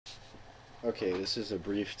Okay, this is a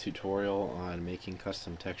brief tutorial on making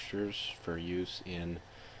custom textures for use in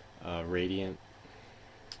Radiant.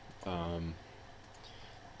 Um,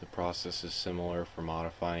 the process is similar for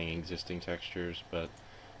modifying existing textures, but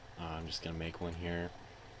I'm just going to make one here.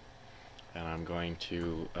 And I'm going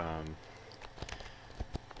to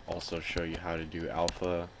also show you how to do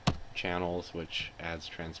alpha channels, which adds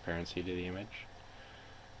transparency to the image.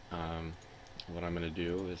 What I'm going to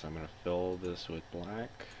do is I'm going to fill this with black.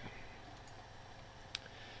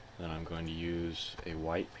 Then I'm going to use a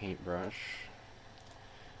white paintbrush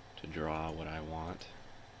to draw what I want.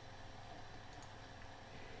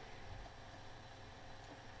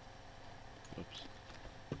 Oops.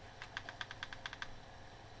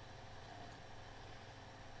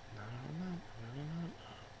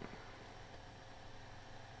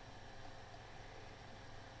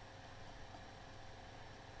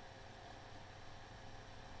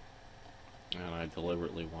 And I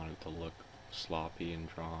deliberately want it to look sloppy and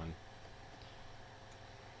drawn.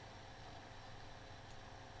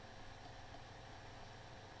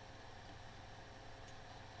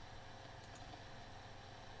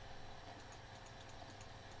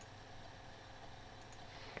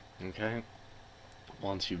 Okay,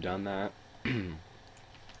 once you've done that, you're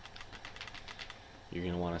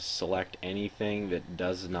going to want to select anything that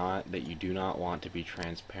you do not want to be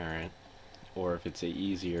transparent, or if it's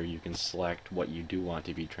easier, you can select what you do want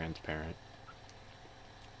to be transparent.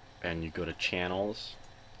 And you go to channels,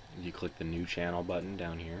 you click the new channel button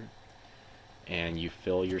down here, and you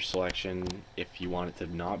fill your selection. If you want it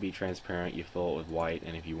to not be transparent, you fill it with white,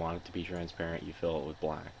 and if you want it to be transparent, you fill it with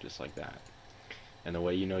black, just like that. And the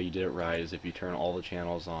way you know you did it right is if you turn all the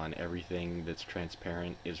channels on, everything that's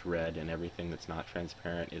transparent is red and everything that's not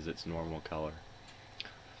transparent is its normal color.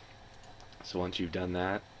 So once you've done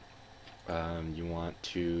that, you want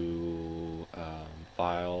to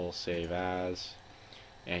file, save as,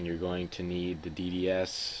 and you're going to need the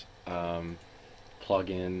DDS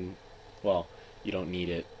plugin. Well, you don't need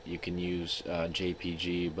it. You can use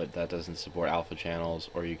JPG, but that doesn't support alpha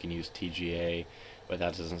channels, or you can use TGA, but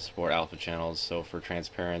that doesn't support alpha channels. So for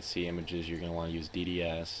transparency images, you're going to want to use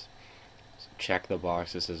DDS. So check the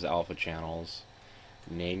box that says alpha channels,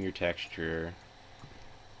 name your texture,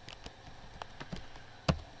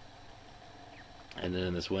 and then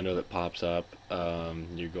in this window that pops up,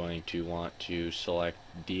 you're going to want to select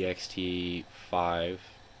DXT5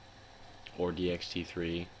 or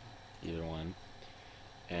DXT3, either one,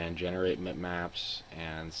 and generate maps,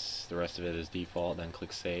 and the rest of it is default. Then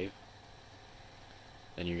click save.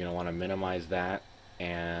 Then you're going to want to minimize that,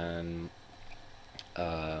 and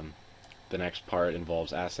the next part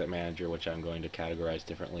involves Asset Manager, which I'm going to categorize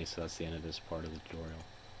differently, so that's the end of this part of the tutorial.